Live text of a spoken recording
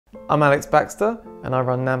I'm Alex Baxter and I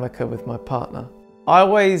run Namaka with my partner. I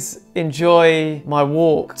always enjoy my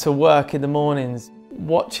walk to work in the mornings,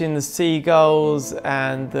 watching the seagulls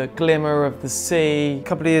and the glimmer of the sea. A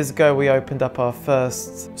couple of years ago we opened up our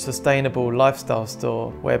first sustainable lifestyle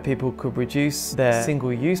store where people could reduce their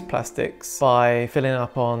single-use plastics by filling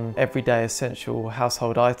up on everyday essential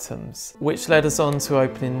household items, which led us on to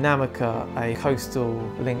opening Namaka, a coastal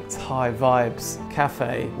linked high vibes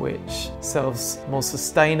cafe which sells more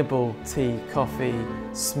sustainable tea, coffee,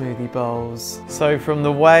 smoothie bowls. So from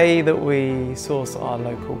the way that we source our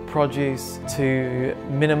local produce to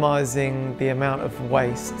minimising the amount of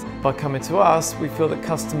waste. By coming to us, we feel that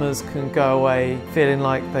customers can go away feeling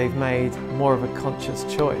like they've made more of a conscious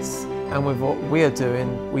choice. And with what we are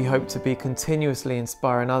doing, we hope to be continuously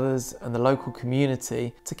inspiring others and the local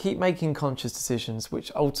community to keep making conscious decisions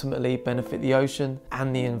which ultimately benefit the ocean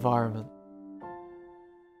and the environment.